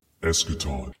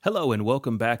Eschaton. Hello and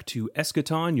welcome back to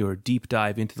Eschaton, your deep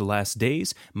dive into the last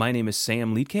days. My name is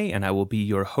Sam Liedtke and I will be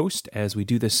your host as we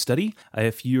do this study.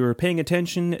 If you're paying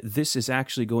attention, this is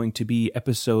actually going to be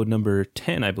episode number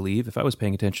 10, I believe. If I was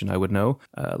paying attention, I would know.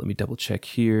 Let me double check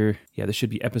here. Yeah, this should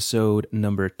be episode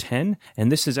number 10.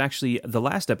 And this is actually, the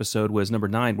last episode was number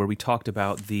 9, where we talked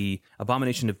about the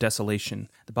abomination of desolation.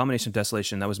 The abomination of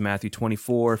desolation, that was Matthew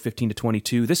 24, 15 to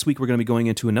 22. This week we're going to be going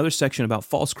into another section about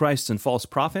false Christs and false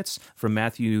prophets from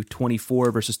Matthew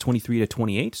 24, verses 23 to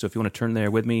 28. So if you want to turn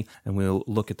there with me, and we'll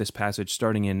look at this passage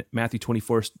starting in Matthew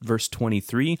 24, verse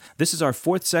 23. This is our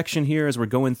fourth section here as we're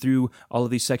going through all of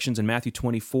these sections in Matthew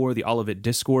 24, the Olivet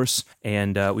Discourse.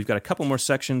 And we've got a couple more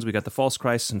sections. We've got the false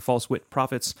Christs and false wit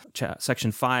prophets.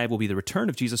 Section 5 will be the return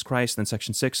of Jesus Christ. Then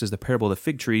section 6 is the parable of the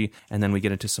fig tree. And then we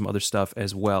get into some other stuff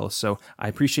as well. So I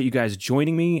appreciate you guys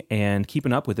joining me and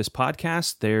keeping up with this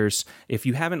podcast. If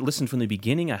you haven't listened from the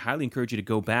beginning, I highly encourage you to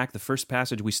go back. The first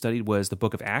passage we studied was the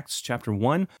book of Acts, chapter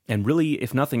 1. And really,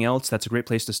 if nothing else, that's a great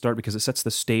place to start because it sets the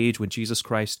stage when Jesus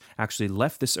Christ actually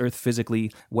left this earth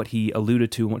physically, what he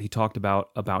alluded to and what he talked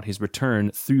about his return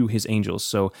through his angels.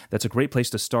 So that's a great place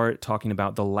to start talking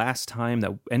about the last time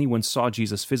that anyone saw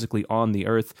Jesus physically on the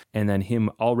earth, and then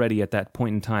him already at that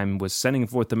point in time was sending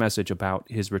forth the message about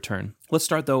his return. Let's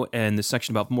start, though, in this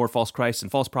section about more false Christs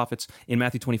and false prophets in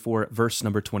Matthew 24, verse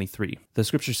number 23. The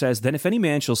scripture says, "Then if any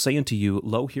man shall say unto you,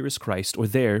 Lo, here is Christ, or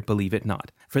there, believe it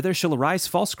not. For there shall arise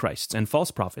false Christs and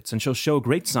false prophets, and shall show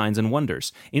great signs and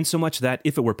wonders, insomuch that,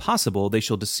 if it were possible, they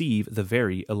shall deceive the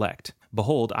very elect.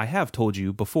 Behold, I have told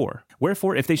you before.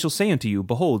 Wherefore, if they shall say unto you,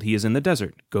 Behold, he is in the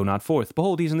desert, go not forth.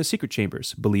 Behold, he is in the secret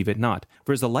chambers, believe it not.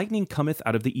 For as the lightning cometh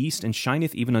out of the east, and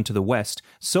shineth even unto the west,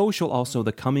 so shall also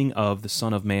the coming of the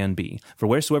Son of Man be. For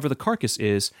wheresoever the carcass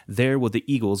is, there will the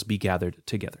eagles be gathered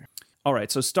together." All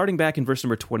right, so starting back in verse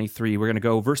number 23, we're going to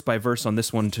go verse by verse on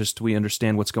this one just so we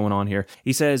understand what's going on here.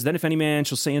 He says, "Then if any man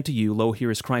shall say unto you, Lo, here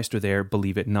is Christ, or there,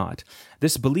 believe it not."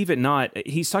 This believe it not,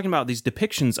 he's talking about these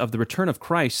depictions of the return of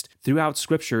Christ throughout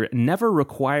Scripture never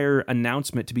require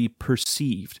announcement to be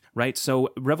perceived, right? So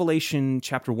Revelation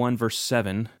chapter 1, verse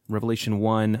 7, Revelation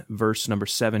 1, verse number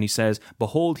 7, he says,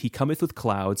 "Behold, he cometh with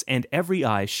clouds, and every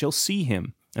eye shall see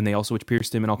him. And they also which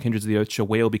pierced him, and all kindreds of the earth shall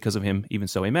wail because of him, even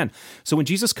so, amen." So when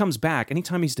Jesus comes back,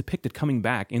 anytime he's depicted coming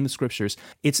back in the scriptures,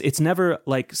 it's never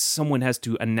like someone has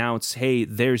to announce, "Hey,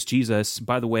 there's Jesus,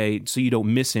 by the way, so you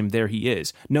don't miss him, there he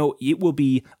is." No, it will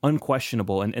be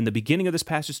unquestionable. And the beginning of this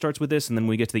passage starts with this, and then when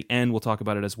we get to the end, we'll talk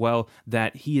about it as well,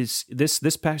 that he is, this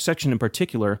section in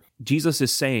particular, Jesus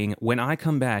is saying, when I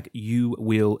come back, you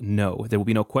will know. There will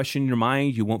be no question in your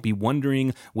mind. You won't be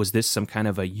wondering, was this some kind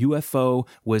of a UFO?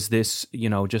 Was this,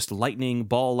 just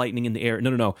ball lightning in the air?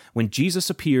 No. When Jesus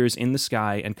appears in the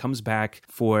sky and comes back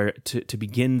to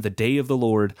begin the day of the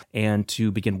Lord and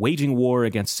to begin waging war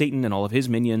against Satan and all of his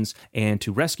minions and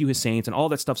to rescue his saints and all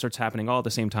that stuff starts happening all at the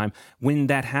same time, when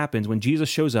that happens, when Jesus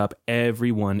shows up,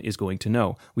 everyone is going to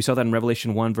know. We saw that in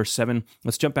Revelation 1, verse 7.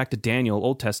 Let's jump back to Daniel,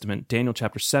 Old Testament, Daniel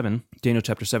chapter 7,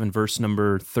 verse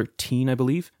number 13, I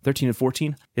believe, 13 and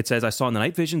 14. It says, "I saw in the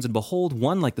night visions, and behold,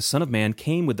 one like the Son of Man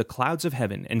came with the clouds of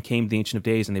heaven, and came to the Ancient of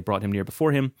Days, and they brought him near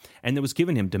before him. And there was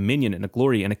given him dominion and a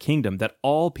glory and a kingdom, that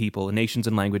all people and nations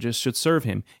and languages should serve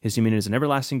him. His dominion is an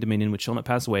everlasting dominion which shall not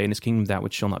pass away, and his kingdom that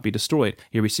which shall not be destroyed."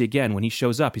 Here we see again, when he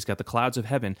shows up, he's got the clouds of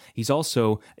heaven. His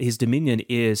dominion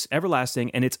is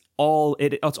everlasting, and it's all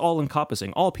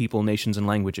encompassing. All people, nations, and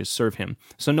languages serve him.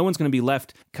 So no one's going to be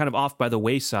left kind of off by the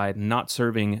wayside, not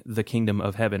serving the kingdom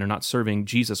of heaven or not serving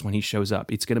Jesus when he shows up.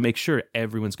 It's going to make sure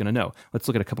everyone's going to know. Let's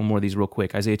look at a couple more of these real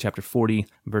quick. Isaiah chapter 40,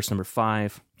 verse number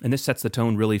 5. And this sets the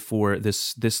tone really for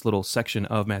this little section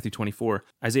of Matthew 24.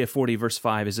 Isaiah 40, verse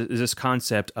 5 is this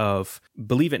concept of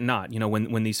believe it not.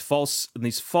 When these false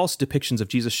depictions of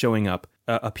Jesus showing up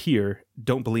appear,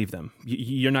 don't believe them.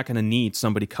 You're not going to need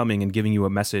somebody coming and giving you a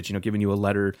message, giving you a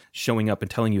letter, showing up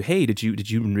and telling you, "Hey, did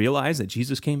you realize that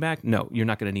Jesus came back?" No, you're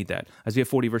not going to need that. Isaiah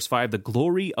 40, verse 5, "The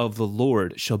glory of the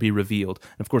Lord shall be revealed."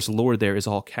 And of course, the Lord there is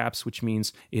all caps, which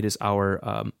means it is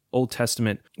our Old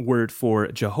Testament word for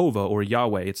Jehovah or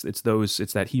Yahweh. It's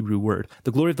that Hebrew word.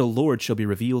 "The glory of the Lord shall be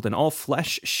revealed, and all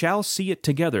flesh shall see it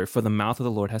together, for the mouth of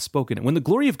the Lord has spoken it." When the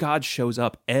glory of God shows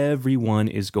up, everyone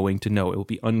is going to know. It will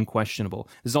be unquestionable.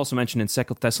 This is also mentioned in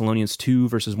 2 Thessalonians 2,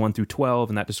 verses 1 through 12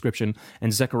 in that description,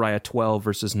 and Zechariah 12,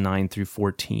 verses 9 through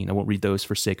 14. I won't read those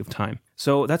for sake of time.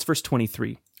 So that's verse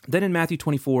 23. Then in Matthew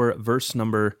 24, verse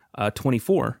number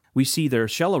 24, we see there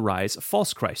shall arise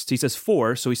false Christs. He says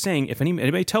for, so he's saying if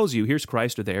anybody tells you here's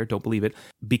Christ or there, don't believe it,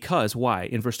 because why?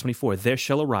 In verse 24, there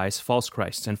shall arise false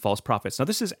Christs and false prophets. Now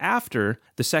this is after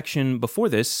the section before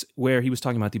this where he was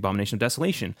talking about the abomination of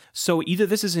desolation. So either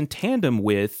this is in tandem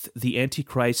with the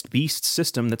Antichrist beast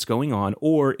system that's going on,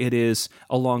 or it is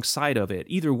alongside of it.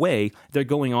 Either way, they're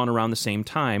going on around the same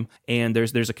time, and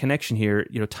there's a connection here,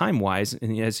 time-wise,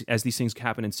 and as these things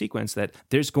happen in sequence, that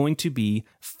there's going to be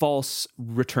false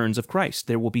returns of Christ.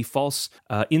 There will be false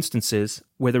instances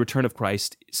where the return of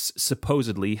Christ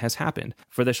supposedly has happened.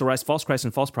 For there shall rise false Christs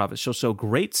and false prophets, shall show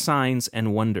great signs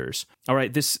and wonders. All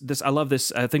right, this I love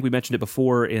this. I think we mentioned it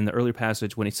before in the earlier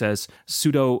passage when he says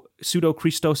pseudo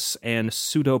Christos and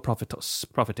pseudo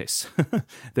prophetes.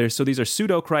 So these are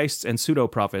pseudo Christs and pseudo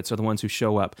prophets are the ones who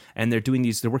show up, and they're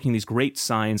working these great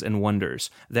signs and wonders.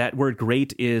 That word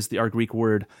 "great" is our Greek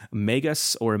word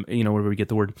megas, or where we get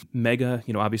the word mega.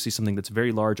 Obviously something that's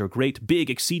very large or great,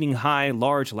 big, exceeding high,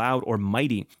 large, loud, or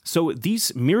mighty. So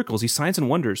these miracles, these signs and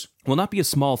wonders, will not be a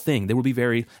small thing. They will be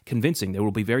very convincing. They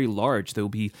will be very large. They will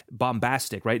be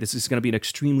bombastic, right? This is going to be an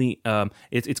extremely,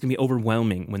 it's going to be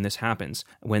overwhelming when this happens,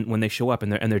 when they show up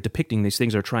and they're depicting these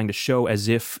things, are trying to show as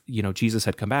if, Jesus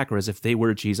had come back, or as if they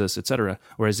were Jesus, etc.,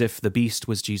 or as if the beast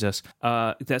was Jesus.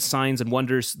 That signs and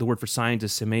wonders, the word for signs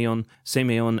is semeion.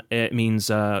 Semeion, it means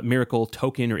miracle,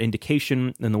 token, or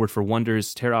indication. And the word for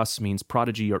wonders, teros, means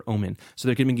prodigy or omen. So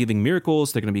they're going to be giving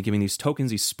miracles. They're going to be giving these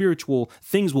tokens. These spiritual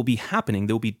things will be happening.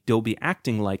 They'll be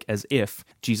acting like as if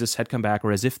Jesus had come back,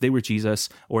 or as if they were Jesus,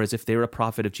 or as if they were a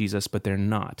prophet of Jesus, but they're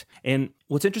not. And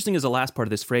what's interesting is the last part of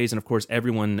this phrase, and of course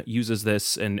everyone uses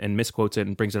this and misquotes it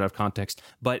and brings it out of context,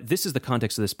 but this is the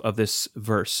context of this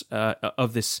verse,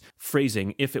 of this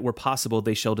phrasing, if it were possible,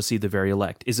 they shall deceive the very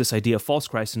elect, is this idea of false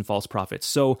Christs and false prophets.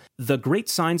 So the great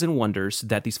signs and wonders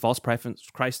that these false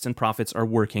Christs and prophets are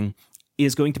working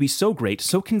is going to be so great,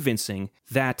 so convincing,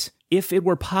 that if it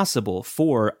were possible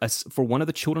for one of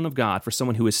the children of God, for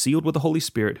someone who is sealed with the Holy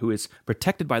Spirit, who is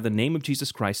protected by the name of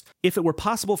Jesus Christ, if it were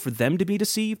possible for them to be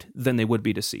deceived, then they would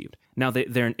be deceived. Now,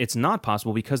 it's not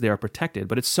possible because they are protected,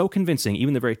 but it's so convincing,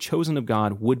 even the very chosen of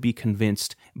God would be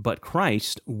convinced. But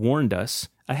Christ warned us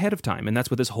ahead of time, and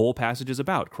that's what this whole passage is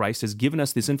about. Christ has given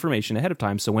us this information ahead of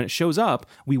time, so when it shows up,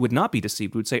 we would not be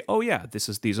deceived. We would say, oh yeah, these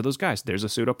are those guys. There's a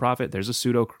pseudo-prophet, there's a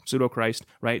pseudo-Christ,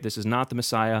 right? This is not the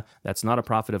Messiah, that's not a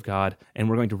prophet of God, and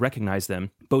we're going to recognize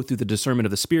them both through the discernment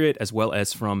of the Spirit, as well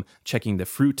as from checking the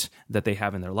fruit that they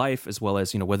have in their life, as well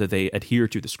as, whether they adhere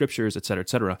to the Scriptures, et cetera, et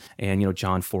cetera. And, 1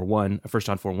 John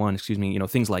 4:1,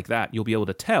 things like that. You'll be able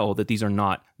to tell that these are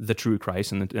not the true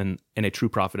Christ and a true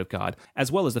prophet of God,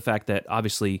 as well as the fact that,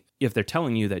 obviously, if they're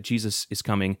telling you that Jesus is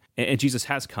coming, and Jesus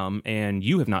has come, and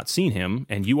you have not seen him,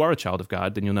 and you are a child of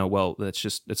God, then you'll know, well, that's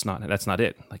not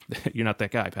it. Like, you're not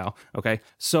that guy, pal. Okay?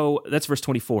 So that's verse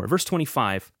 24. Verse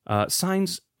 25,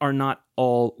 signs are not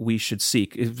all we should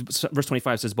seek. Verse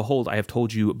 25 says, behold, I have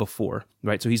told you before,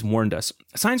 right? So he's warned us.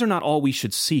 Signs are not all we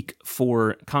should seek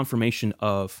for confirmation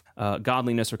of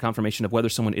godliness or confirmation of whether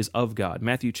someone is of God.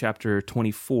 Matthew chapter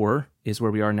 24 is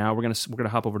where we are now. We're gonna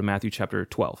hop over to Matthew chapter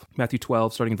 12. Matthew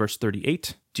 12, starting in verse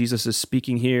 38. Jesus is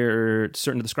speaking here.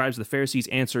 Certain of the scribes of the Pharisees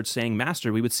answered, saying,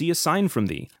 Master, we would see a sign from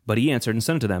thee. But he answered and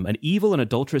said unto them, An evil and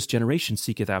adulterous generation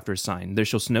seeketh after a sign. There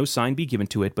shall no sign be given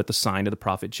to it, but the sign of the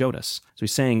prophet Jonas. So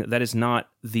he's saying that is not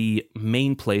the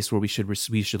main place where we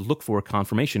should look for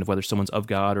confirmation of whether someone's of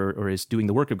God or is doing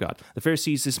the work of God. The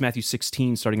Pharisees, this is Matthew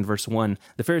 16, starting in verse 1.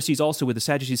 The Pharisees also with the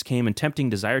Sadducees came, and tempting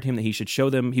desired him that he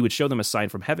would show them a sign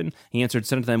from heaven. He answered and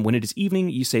said unto them, When it is evening,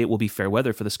 ye say it will be fair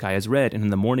weather, for the sky is red, and in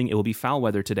the morning it will be foul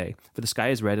weather today, for the sky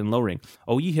is red and lowering.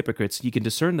 O ye hypocrites, ye can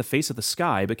discern the face of the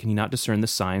sky, but can ye not discern the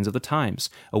signs of the times?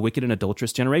 A wicked and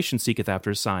adulterous generation seeketh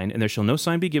after a sign, and there shall no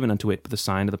sign be given unto it but the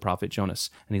sign of the prophet Jonas.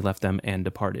 And he left them and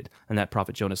departed. And that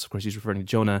prophet Jonas, of course, he's referring to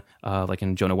Jonah, like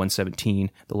in Jonah 1:17,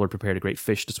 the Lord prepared a great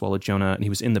fish to swallow Jonah, and he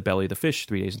was in the belly of the fish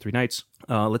 3 days and 3 nights.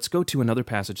 Let's go to another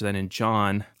passage then in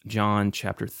John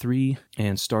chapter 3,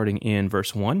 and starting in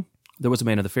verse 1. There was a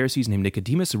man of the Pharisees named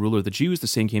Nicodemus, a ruler of the Jews. The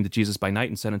same came to Jesus by night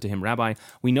and said unto him, Rabbi,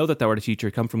 we know that thou art a teacher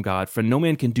come from God, for no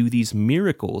man can do these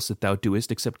miracles that thou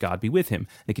doest except God be with him.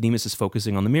 Nicodemus is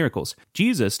focusing on the miracles.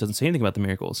 Jesus doesn't say anything about the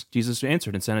miracles. Jesus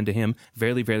answered and said unto him,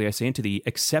 Verily, verily, I say unto thee,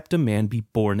 except a man be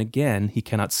born again, he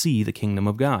cannot see the kingdom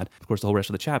of God. Of course, the whole rest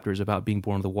of the chapter is about being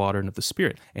born of the water and of the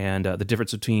Spirit, and the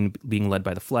difference between being led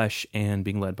by the flesh and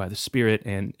being led by the Spirit,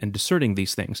 and discerning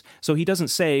these things. So he doesn't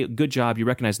say, good job, you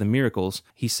recognize the miracles.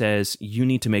 He says, says you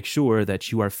need to make sure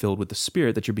that you are filled with the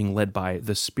Spirit, that you're being led by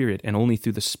the Spirit, and only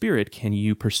through the Spirit can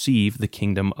you perceive the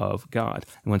kingdom of God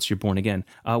once you're born again.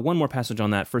 One more passage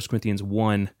on that, 1 Corinthians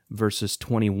 1, verses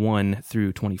 21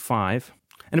 through 25.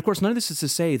 And of course, none of this is to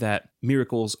say that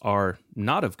miracles are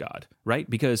not of God, right?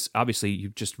 Because obviously you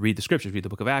just read the scriptures, read the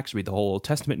book of Acts, read the whole Old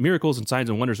Testament. Miracles and signs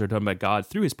and wonders are done by God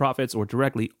through his prophets or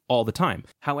directly all the time.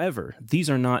 However, these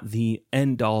are not the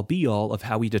end-all be-all of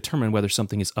how we determine whether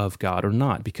something is of God or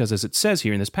not. Because as it says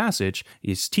here in this passage,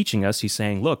 he's teaching us, he's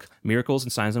saying, look, miracles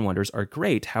and signs and wonders are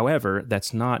great. However,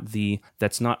 that's not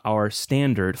our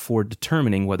standard for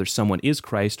determining whether someone is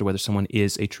Christ or whether someone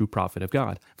is a true prophet of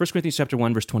God. 1 Corinthians chapter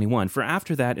 1, verse 21, for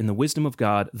after that, in the wisdom of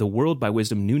God, the world by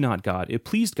wisdom knew not God. It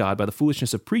pleased God by the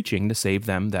foolishness of preaching to save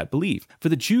them that believe. For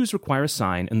the Jews require a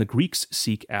sign, and the Greeks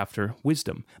seek after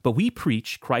wisdom. But we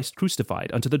preach Christ crucified,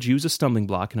 unto the Jews a stumbling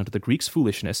block, and unto the Greeks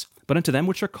foolishness. But unto them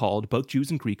which are called, both Jews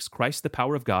and Greeks, Christ the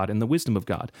power of God and the wisdom of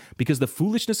God. Because the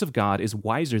foolishness of God is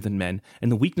wiser than men,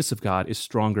 and the weakness of God is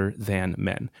stronger than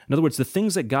men. In other words, the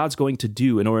things that God's going to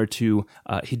do in order to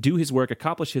do his work,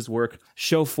 accomplish his work,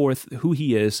 show forth who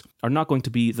he is, are not going to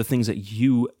be the things that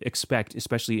you expect,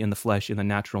 especially in the flesh, in the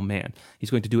natural man.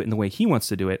 He's going to do it in the way he wants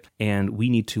to do it, and we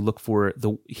need to look for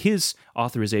his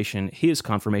authorization, his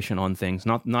confirmation on things,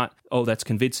 not oh, that's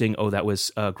convincing, oh, that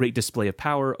was a great display of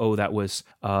power, oh, that was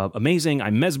amazing,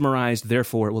 I'm mesmerized,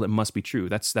 therefore, well, it must be true.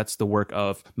 That's the work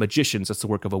of magicians, that's the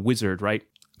work of a wizard, right?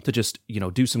 To just,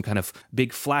 do some kind of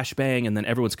big flashbang and then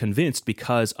everyone's convinced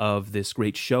because of this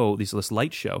great show, this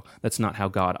light show. That's not how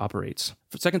God operates.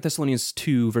 2 Thessalonians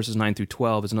 2, verses 9 through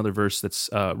 12 is another verse that's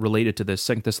related to this.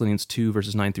 2 Thessalonians 2,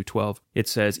 verses 9 through 12. It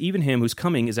says, even him whose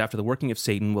coming is after the working of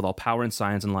Satan with all power and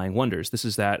signs and lying wonders. This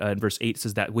is that, in verse 8, it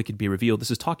says that wicked be revealed.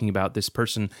 This is talking about this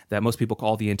person that most people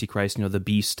call the Antichrist, the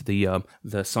beast,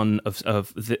 the son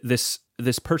of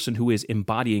this person who is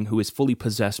embodying, who is fully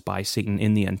possessed by Satan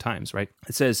in the end times, right?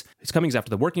 It says, his coming is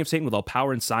after the working of Satan with all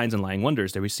power and signs and lying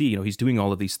wonders. There we see, he's doing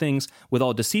all of these things with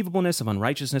all deceivableness of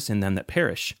unrighteousness in them that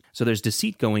perish. So there's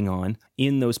deceit going on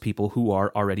in those people who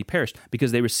are already perished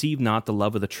because they receive not the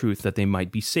love of the truth that they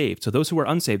might be saved. So those who are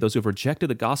unsaved, those who have rejected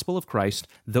the gospel of Christ,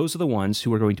 those are the ones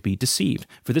who are going to be deceived.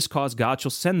 For this cause God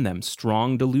shall send them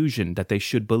strong delusion that they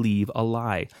should believe a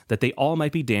lie, that they all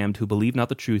might be damned who believe not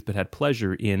the truth but had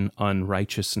pleasure in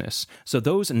unrighteousness. So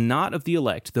those not of the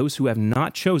elect, those who have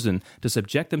not chosen to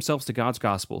subject themselves to God's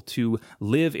gospel, to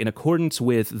live in accordance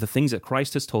with the things that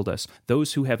Christ has told us,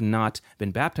 those who have not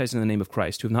been baptized in the name of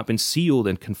Christ, who have not been sealed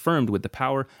and confirmed with the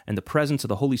power and the presence of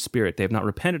the Holy Spirit, they have not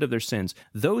repented of their sins,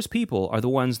 those people are the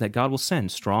ones that God will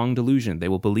send strong delusion. They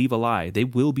will believe a lie. They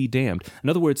will be damned. In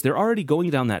other words, they're already going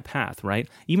down that path, right?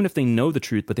 Even if they know the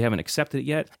truth, but they haven't accepted it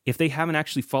yet, if they haven't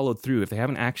actually followed through, if they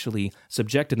haven't actually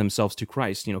subjected themselves to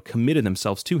Christ, committed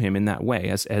themselves to him in that way,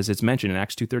 as it's mentioned in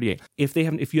Acts 2:38,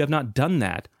 if you have not done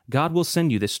that, God will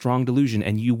send you this strong delusion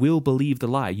and you will believe the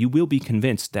lie. You will be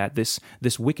convinced that this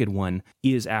wicked one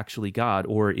is actually God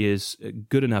or is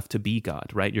good enough to be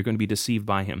God, right? You're going to be deceived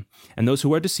by him. And those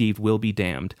who are deceived will be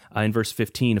damned. In verse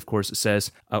 15, of course, it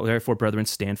says, therefore, brethren,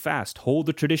 stand fast. Hold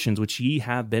the traditions which ye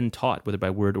have been taught, whether by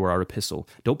word or our epistle.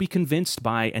 Don't be convinced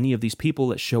by any of these people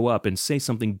that show up and say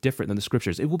something different than the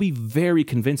scriptures. It will be very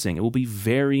convincing. It will be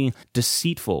very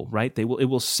deceitful, right? It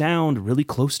will sound really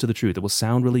close to the truth. It will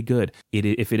sound really good.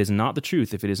 If it is not the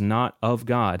truth, if it is not of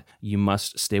God, you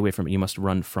must stay away from it. You must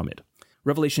run from it.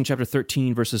 Revelation chapter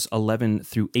 13, verses 11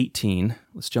 through 18.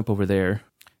 Let's jump over there.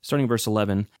 Starting in verse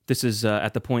 11, this is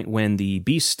at the point when the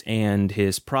beast and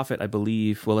his prophet, I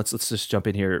believe, well, let's just jump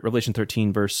in here. Revelation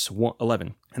 13, verse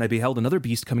 11. And I beheld another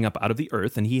beast coming up out of the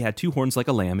earth, and he had 2 horns like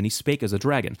a lamb, and he spake as a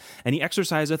dragon. And he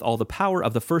exerciseth all the power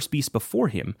of the first beast before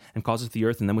him, and causeth the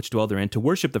earth and them which dwell therein to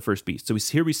worship the first beast. So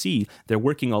here we see they're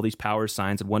working all these powers,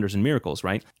 signs, and wonders, and miracles,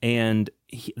 right? And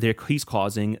he's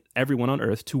causing everyone on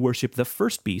earth to worship the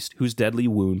first beast whose deadly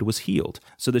wound was healed.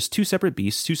 So there's 2 separate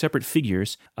beasts, 2 separate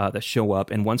figures that show up,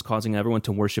 and one's causing everyone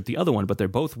to worship the other one, but they're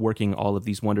both working all of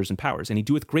these wonders and powers. And he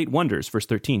doeth great wonders, verse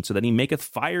 13, so that he maketh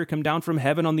fire come down from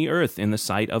heaven on the earth in the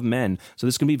sight of men. So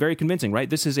this can be very convincing, right?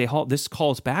 This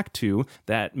calls back to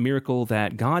that miracle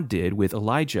that God did with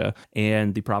Elijah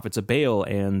and the prophets of Baal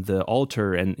and the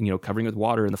altar and, covering with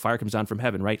water and the fire comes down from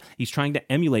heaven, right? He's trying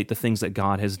to emulate the things that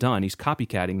God has done. He's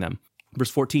copycatting them. Verse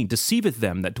 14, deceiveth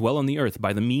them that dwell on the earth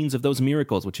by the means of those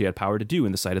miracles which he had power to do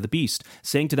in the sight of the beast,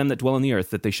 saying to them that dwell on the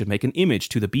earth that they should make an image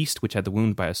to the beast which had the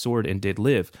wound by a sword and did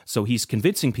live. So he's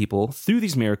convincing people through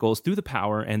these miracles, through the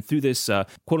power, and through this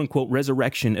quote-unquote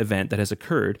resurrection event that has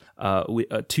occurred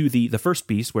to the first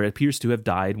beast, where it appears to have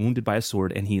died, wounded by a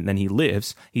sword, and then he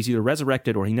lives. He's either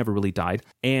resurrected or he never really died.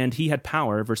 And he had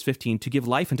power, verse 15, to give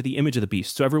life into the image of the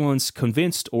beast. So everyone's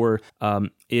convinced or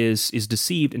is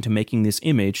deceived into making this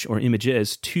image or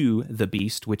images to the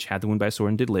beast, which had the wound by a sword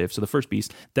and did live, so the first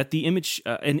beast, that the image,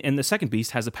 and the second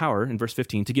beast has the power, in verse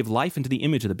 15, to give life into the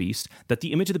image of the beast, that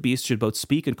the image of the beast should both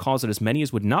speak and cause that as many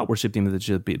as would not worship the image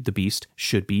of the beast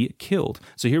should be killed.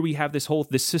 So here we have this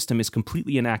system is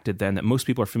completely enacted then that most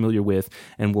people are familiar with,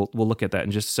 and we'll look at that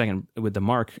in just a second with the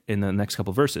mark in the next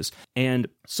couple of verses. And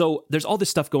so there's all this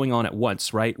stuff going on at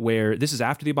once, right, where this is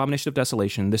after the abomination of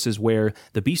desolation. This is where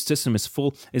the beast system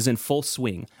is in full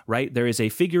swing, right? There is a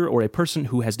figure or a person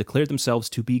who has declared themselves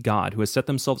to be God, who has set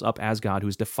themselves up as God, who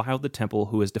has defiled the temple,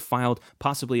 who has defiled,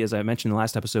 possibly, as I mentioned in the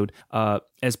last episode,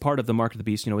 as part of the mark of the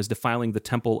beast, is defiling the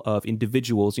temple of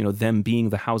individuals, them being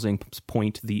the housing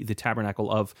point, the tabernacle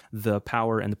of the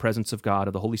power and the presence of God,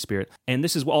 of the Holy Spirit. And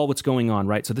this is all what's going on,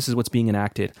 right? So this is what's being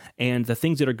enacted. And the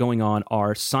things that are going on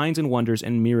are signs and wonders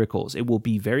and miracles. It will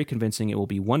be very convincing. It will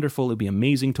be wonderful. It'll be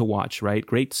amazing to watch, right?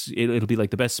 Great. It'll be like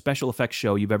the best special effects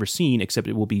show you've ever seen, except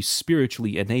it will be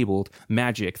spiritually enabled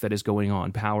magic that is going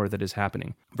on, power that is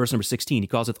happening. Verse number 16, he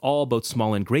causeth all, both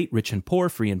small and great, rich and poor,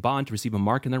 free and bond, to receive a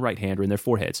mark in their right hand or in their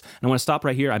foreheads. And I want to stop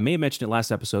right here. I may have mentioned it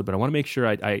last episode, but I want to make sure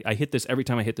I hit this every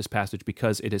time I hit this passage,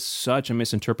 because it is such a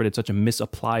misinterpreted, such a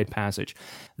misapplied passage.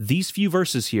 These few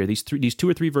verses here, these 2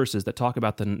 or 3 verses that talk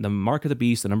about the mark of the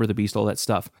beast, the number of the beast, all that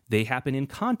stuff, they happen in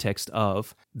context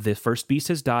of the first beast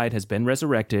has died, has been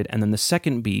resurrected, and then the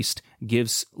second beast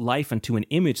gives life unto an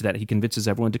image that he convinces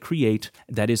everyone to create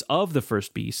that is of the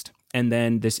first beast. And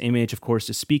then this image, of course,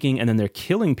 is speaking, and then they're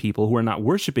killing people who are not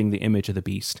worshiping the image of the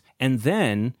beast. And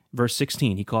then, verse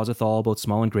 16, he causeth all, both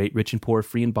small and great, rich and poor,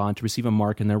 free and bond, to receive a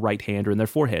mark in their right hand or in their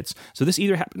foreheads. So this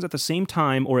either happens at the same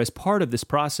time or as part of this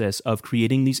process of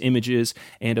creating these images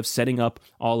and of setting up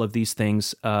all of these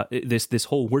things, this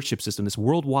whole worship system, this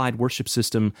worldwide worship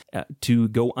system to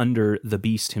go under the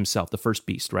beast himself, the first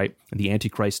beast, right? The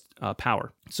Antichrist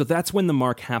power. So that's when the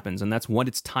mark happens, and that's what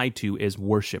it's tied to, is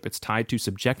worship. It's tied to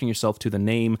subjecting yourself to the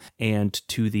name and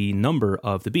to the number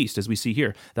of the beast, as we see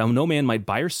here. That no man might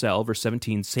buy or sell, verse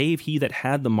 17, save he that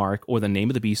had the mark or the name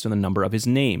of the beast or the number of his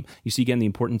name. You see again the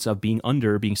importance of being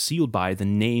sealed by the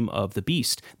name of the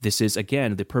beast. This is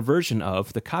again the perversion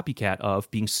of, the copycat of,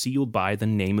 being sealed by the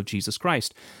name of Jesus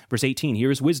Christ. Verse 18,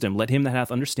 here is wisdom. Let him that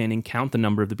hath understanding count the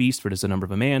number of the beast, for it is the number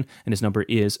of a man, and his number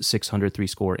is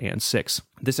 666.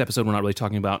 This episode, we're not really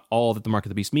talking about all that the mark of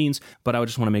the beast means, but I would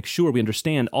just want to make sure we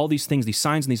understand all these things, these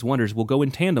signs and these wonders will go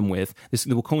in tandem with this,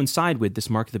 will coincide with this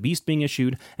mark of the beast being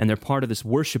issued, and they're part of this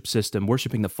worship system,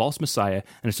 worshiping the false Messiah,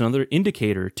 and it's another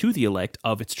indicator to the elect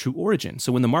of its true origin.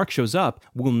 So when the mark shows up,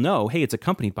 we'll know, hey, it's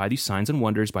accompanied by these signs and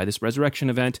wonders, by this resurrection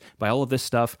event, by all of this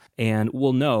stuff, and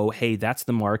we'll know, hey, that's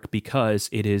the mark, because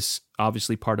it is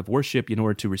obviously part of worship. In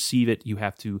order to receive it, you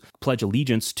have to pledge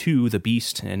allegiance to the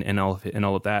beast and all of it, and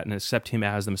all of that, and accept him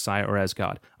as the Messiah or as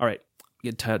God. All right.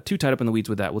 Get too tied up in the weeds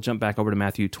with that. We'll jump back over to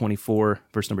Matthew 24,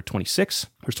 verse number 26.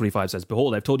 Verse 25 says,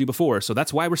 behold, I've told you before. So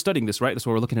that's why we're studying this, right? That's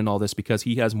why we're looking at all this, because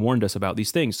he has warned us about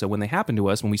these things. So when they happen to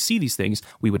us, when we see these things,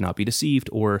 we would not be deceived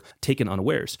or taken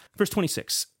unawares. Verse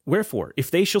 26, wherefore,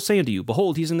 if they shall say unto you,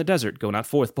 behold, he's in the desert, go not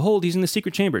forth. Behold, he's in the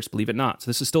secret chambers, believe it not. So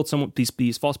this is still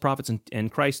these false prophets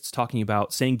and Christ's talking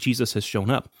about saying Jesus has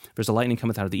shown up. There's a lightning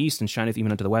cometh out of the east and shineth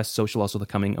even unto the west, so shall also the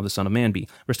coming of the Son of Man be.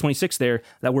 Verse 26 there,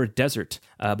 that word desert.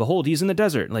 Behold, he's in the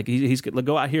desert. Like he's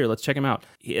go out here, let's check him out.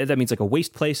 That means like a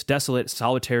waste place, desolate,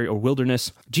 solitary, or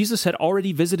wilderness. Jesus had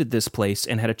already visited this place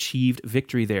and had achieved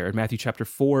victory there. In Matthew chapter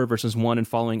 4, verses 1 and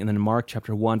following, and then in Mark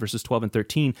chapter 1, verses 12 and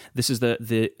 13, this is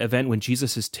the event when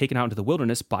Jesus is taken out into the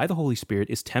wilderness by the Holy Spirit,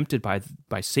 is tempted by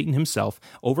Satan himself,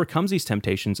 overcomes these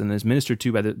temptations, and is ministered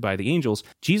to by the angels.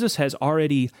 Jesus has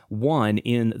already won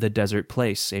in the desert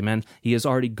place. Amen. He has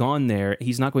already gone there.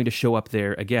 He's not going to show up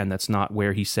there again. That's not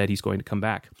where he said he's going to come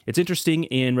back. It's interesting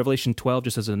in Revelation 12,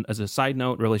 just as a side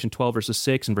note, Revelation 12, verses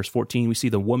 6 and verse 14, we see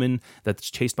the woman that's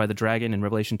chased by the dragon in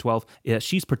Revelation 12.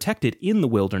 She's protected in the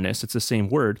wilderness. It's the same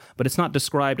word, but it's not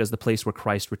described as the place where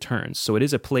Christ returns. So it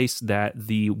is a place that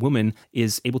the woman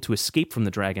is able to escape from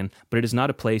the dragon, but it is not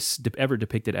a place ever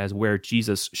depicted as where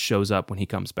Jesus shows up when he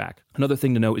comes back. Another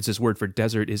thing to note is this word for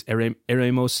desert is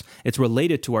eremos. It's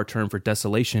related to our term for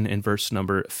desolation in verse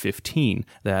number 15,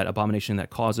 that abomination that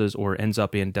causes or ends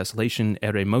up in desolation,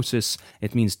 eremosis.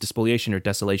 It means despoliation or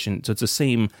desolation. So it's the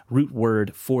same root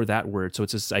word for that word. So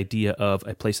it's this idea of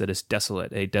a place that is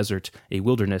desolate, a desert, a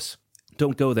wilderness.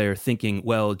 Don't go there thinking,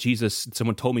 well,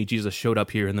 someone told me Jesus showed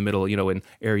up here in the middle, in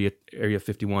area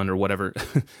 51 or whatever.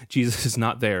 Jesus is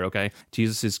not there, okay?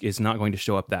 Jesus is not going to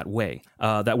show up that way.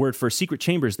 That word for secret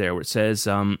chambers there, where it says,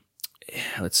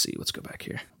 let's see, let's go back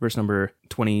here. Verse number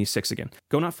 26 again.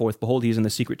 Go not forth, behold, he is in the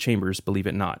secret chambers, believe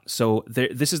it not. So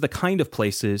this is the kind of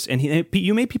places, and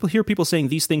you may hear people saying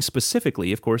these things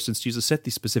specifically, of course, since Jesus said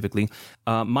these specifically.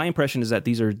 My impression is that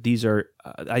these are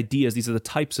ideas, these are the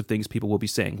types of things people will be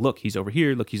saying. Look, he's over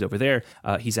here, look, he's over there,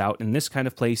 he's out in this kind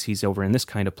of place, he's over in this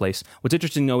kind of place. What's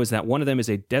interesting, though, is that one of them is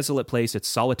a desolate place, it's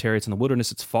solitary, it's in the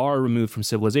wilderness, it's far removed from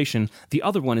civilization. The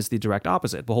other one is the direct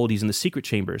opposite. Behold, he's in the secret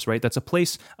chambers, right? That's a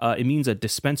place, it means a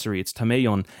dispensary, it's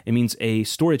tameion, it means a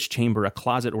storage chamber, a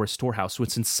closet, or a storehouse. So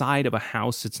it's inside of a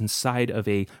house, it's inside of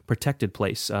a protected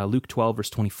place. Luke 12 verse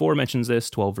 24 mentions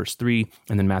this, 12 verse 3,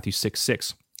 and then Matthew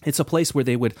 6:6. It's a place where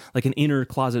they would, like an inner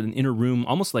closet, an inner room,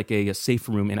 almost like a safe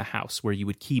room in a house where you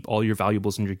would keep all your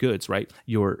valuables and your goods, right?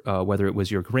 Your whether it was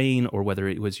your grain or whether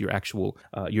it was your actual,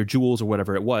 your jewels or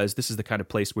whatever it was, this is the kind of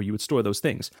place where you would store those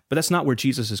things. But that's not where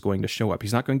Jesus is going to show up.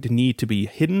 He's not going to need to be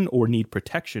hidden or need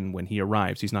protection when he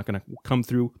arrives. He's not going to come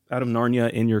through out of Narnia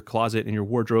in your closet, in your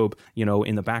wardrobe,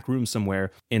 in the back room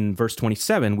somewhere. In verse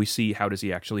 27, we see how does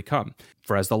he actually come.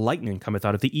 For as the lightning cometh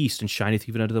out of the east and shineth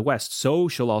even unto the west, so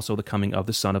shall also the coming of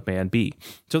the Son of Man be.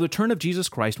 So the return of Jesus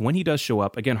Christ, when he does show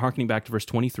up, again, hearkening back to verse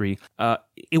 23,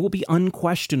 it will be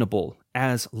unquestionable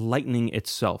as lightning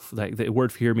itself. The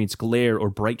word here means glare or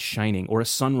bright shining, or a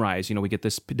sunrise. We get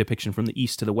this depiction from the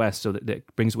east to the west, so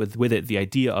that brings with it the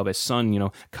idea of a sun,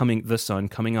 the sun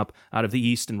coming up out of the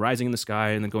east and rising in the sky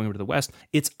and then going over to the west.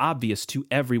 It's obvious to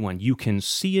everyone. You can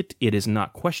see it. It is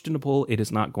not questionable. It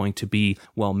is not going to be,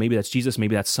 well, maybe that's Jesus,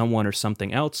 maybe that's someone or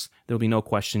something else. There'll be no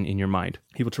question in your mind.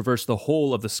 He will traverse the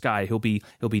whole of the sky. He'll be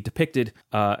depicted,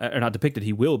 or not depicted.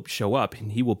 He will show up,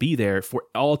 and he will be there for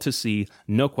all to see.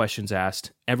 No questions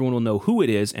asked. Everyone will know who it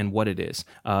is and what it is.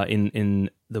 In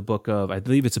the book of, I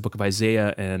believe it's the book of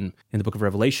Isaiah and in the book of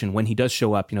Revelation, when he does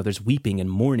show up, there's weeping and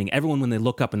mourning. Everyone, when they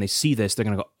look up and they see this, they're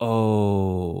going to go,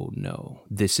 oh no,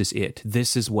 this is it.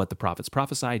 This is what the prophets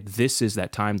prophesied. This is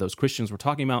that time those Christians were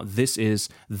talking about. This is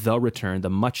the return, the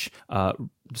much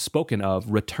spoken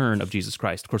of return of Jesus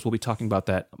Christ. Of course, we'll be talking about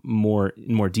that in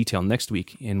more detail next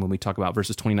week and when we talk about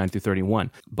verses 29 through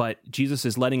 31. But Jesus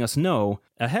is letting us know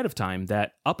ahead of time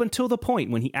that up until the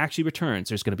point when he actually returns,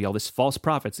 there's going to be all these false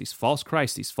prophets, these false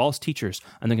Christs, these false teachers,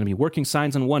 and they're going to be working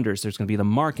signs and wonders. There's going to be the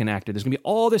mark enacted. There's going to be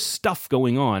all this stuff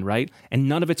going on, right? And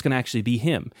none of it's going to actually be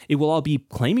him. It will all be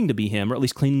claiming to be him, or at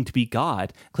least claiming to be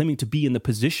God, claiming to be in the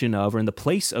position of or in the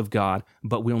place of God,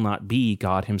 but will not be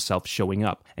God himself showing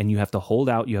up. And you have to hold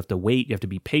out. You have to wait. You have to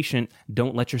be patient.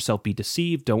 Don't let yourself be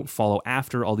deceived. Don't follow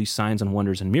after all these signs and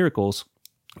wonders and miracles,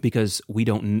 because we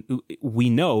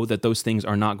know that those things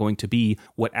are not going to be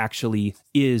what actually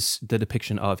is the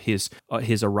depiction of his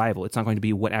arrival. It's not going to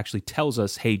be what actually tells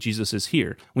us, hey, Jesus is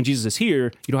here. When Jesus is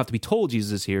here, you don't have to be told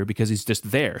Jesus is here because he's just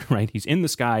there, right? He's in the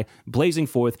sky, blazing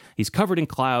forth. He's covered in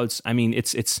clouds. I mean,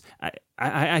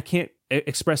 I can't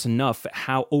express enough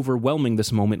how overwhelming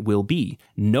this moment will be.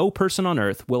 No person on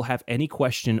earth will have any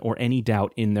question or any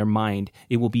doubt in their mind.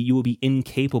 You will be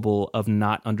incapable of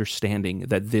not understanding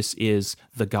that this is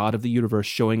the God of the universe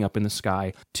showing up in the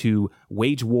sky to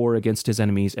wage war against his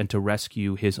enemies and to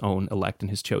rescue his own elect and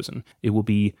his chosen. It will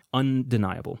be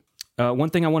undeniable. One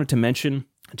thing I wanted to mention,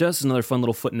 just another fun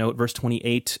little footnote, verse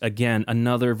 28, again,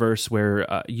 another verse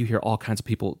where you hear all kinds of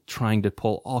people trying to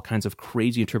pull all kinds of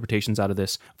crazy interpretations out of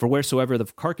this. For wheresoever the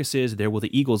carcass is, there will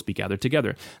the eagles be gathered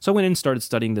together. So I went in and started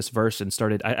studying this verse and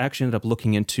I actually ended up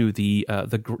looking into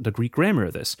the Greek grammar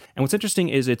of this. And what's interesting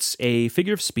is it's a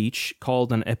figure of speech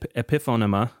called an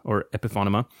epiphonema, or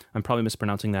epiphonema. I'm probably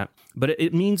mispronouncing that. But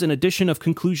it means an addition of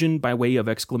conclusion by way of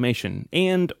exclamation,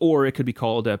 or it could be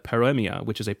called a paremia,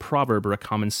 which is a proverb or a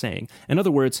common saying. In other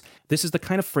words, this is the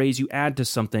kind of phrase you add to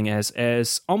something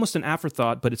as almost an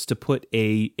afterthought, but it's to put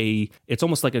it's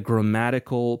almost like a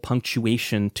grammatical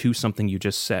punctuation to something you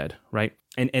just said, right?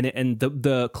 And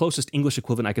the closest English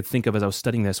equivalent I could think of as I was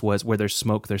studying this was where there's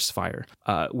smoke, there's fire.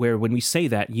 Where when we say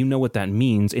that, you know what that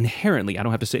means inherently. I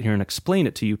don't have to sit here and explain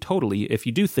it to you totally. If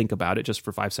you do think about it just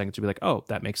for 5 seconds, you'll be like, oh,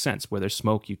 that makes sense. Where there's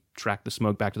smoke, you track the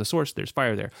smoke back to the source, there's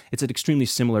fire there. It's an extremely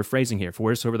similar phrasing here. For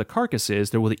wheresoever the carcass is,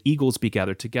 there will the eagles be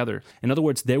gathered together. In other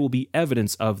words, there will be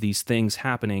evidence of these things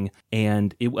happening,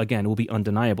 and it will be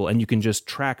undeniable. And you can just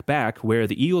track back where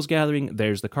the eagle's gathering,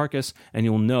 there's the carcass, and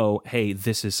you'll know, hey,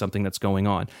 this is something that's going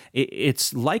on.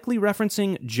 It's likely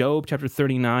referencing Job chapter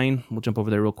 39. We'll jump over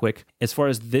there real quick. As far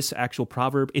as this actual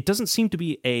proverb, it doesn't seem to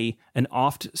be an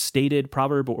oft-stated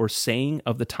proverb or saying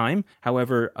of the time.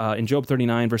 However, in Job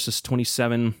 39, verses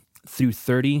 27 through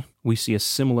 30, we see a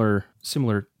similar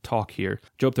talk here.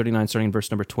 Job 39, starting in verse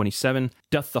number 27.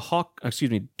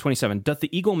 27. Doth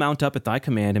the eagle mount up at thy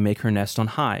command and make her nest on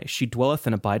high? She dwelleth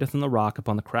and abideth on the rock,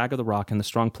 upon the crag of the rock in the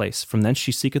strong place. From thence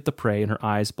she seeketh the prey, and her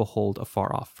eyes behold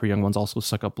afar off. Her young ones also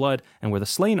suck up blood, and where the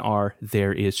slain are,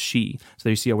 there is she. So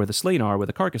there you see where the slain are, where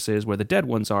the carcass is, where the dead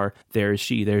ones are, there is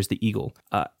she. There's the eagle.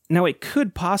 Now it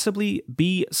could possibly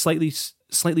be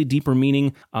slightly deeper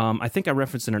meaning. I think I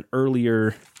referenced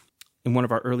in one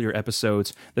of our earlier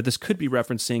episodes that this could be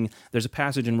referencing, there's a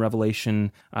passage in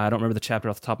Revelation, I don't remember the chapter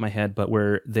off the top of my head, but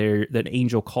where that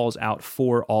angel calls out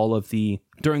for all of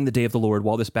during the day of the Lord,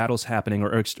 while this battle's happening,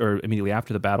 or immediately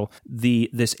after the battle,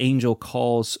 this angel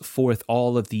calls forth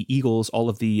all of the eagles, all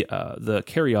of the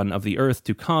carrion of the earth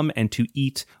to come and to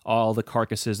eat all the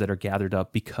carcasses that are gathered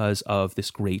up because of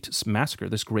this great massacre,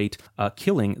 this great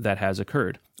killing that has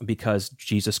occurred. Because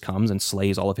Jesus comes and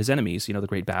slays all of his enemies. The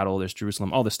great battle, there's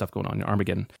Jerusalem, all this stuff going on in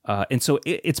Armageddon. And so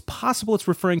it's possible it's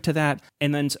referring to that.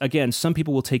 And then again, some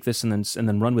people will take this and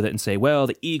then run with it and say, well,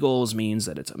 the eagles means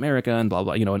that it's America and blah,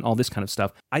 blah, and all this kind of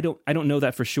stuff. I don't know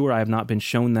that for sure. I have not been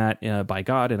shown that by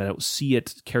God, and I don't see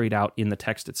it carried out in the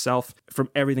text itself. From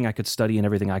everything I could study and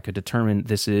everything I could determine,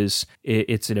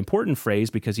 it's an important phrase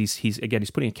because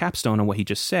he's putting a capstone on what he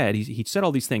just said. He said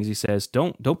all these things. He says,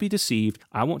 don't be deceived.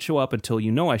 I won't show up until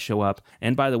you know I show up.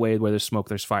 And by the way, where there's smoke,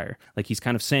 there's fire. Like he's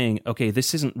kind of saying, okay,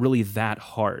 this isn't really that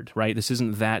hard, right? This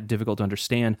isn't that difficult to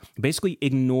understand. Basically,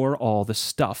 ignore all the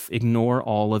stuff. Ignore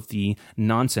all of the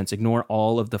nonsense. Ignore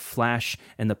all of the flash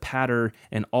and the patter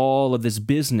and all of this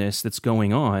business that's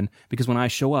going on. Because when I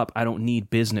show up, I don't need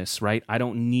business, right? I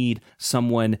don't need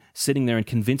someone sitting there and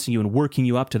convincing you and working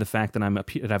you up to the fact that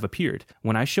I've appeared.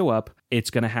 When I show up, it's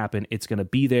going to happen. It's going to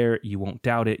be there. You won't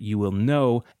doubt it. You will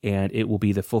know, and it will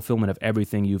be the fulfillment of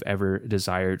everything you've ever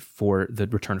desired for the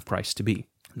return of Christ to be.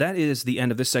 That is the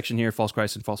end of this section here, false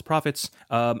Christ and false prophets.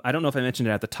 I don't know if I mentioned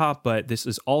it at the top, but this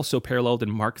is also paralleled in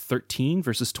Mark 13,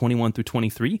 verses 21 through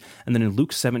 23, and then in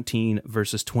Luke 17,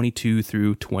 verses 22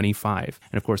 through 25.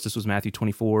 And of course, this was Matthew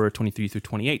 24, 23 through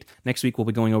 28. Next week, we'll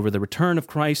be going over the return of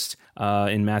Christ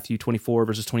in Matthew 24,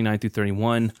 verses 29 through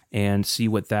 31, and see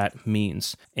what that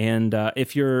means. And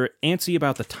if you're antsy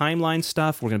about the timeline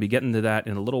stuff, we're going to be getting to that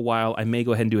in a little while. I may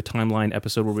go ahead and do a timeline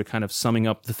episode where we're kind of summing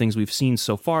up the things we've seen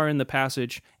so far in the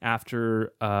passage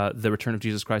after the return of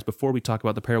Jesus Christ before we talk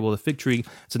about the parable of the fig tree,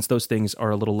 since those things are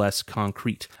a little less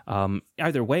concrete.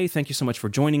 Either way, thank you so much for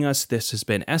joining us. This has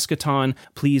been Eschaton.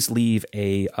 Please leave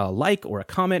a like or a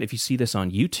comment if you see this on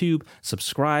YouTube.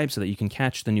 Subscribe so that you can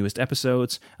catch the newest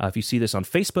episodes. If you see this on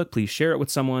Facebook, please share it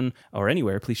with someone, or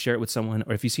anywhere, please share it with someone.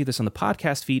 Or if you see this on the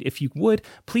podcast feed, if you would,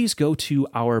 please go to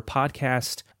our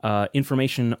podcast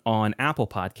information on Apple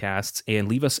Podcasts and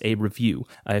leave us a review.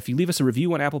 If you leave us a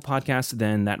review on Apple Podcasts,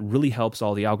 then that really helps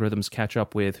all the algorithms catch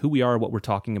up with who we are, what we're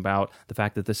talking about, the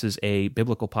fact that this is a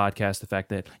biblical podcast, the fact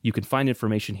that you can find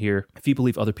information here. If you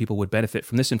believe other people would benefit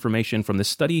from this information, from this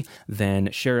study,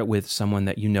 then share it with someone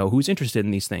that you know who's interested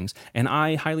in these things. And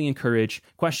I highly encourage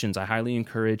questions. I highly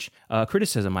encourage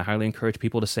criticism. I highly encourage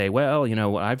people to say, well,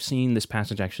 I've seen this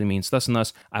passage actually means thus and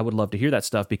thus. I would love to hear that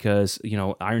stuff because,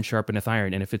 iron sharpeneth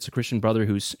iron. And if it's a Christian brother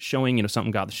who's showing,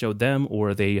 something God showed them,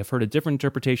 or they have heard a different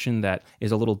interpretation that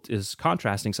is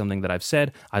contrasting something that I've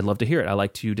said, I'd love to hear it. I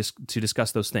like to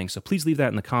discuss those things. So please leave that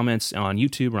in the comments on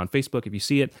YouTube or on Facebook if you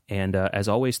see it. And as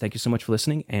always, thank you so much for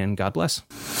listening, and God bless.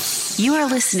 You are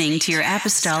listening to your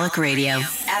Apostolic Radio,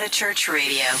 At a Church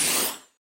Radio.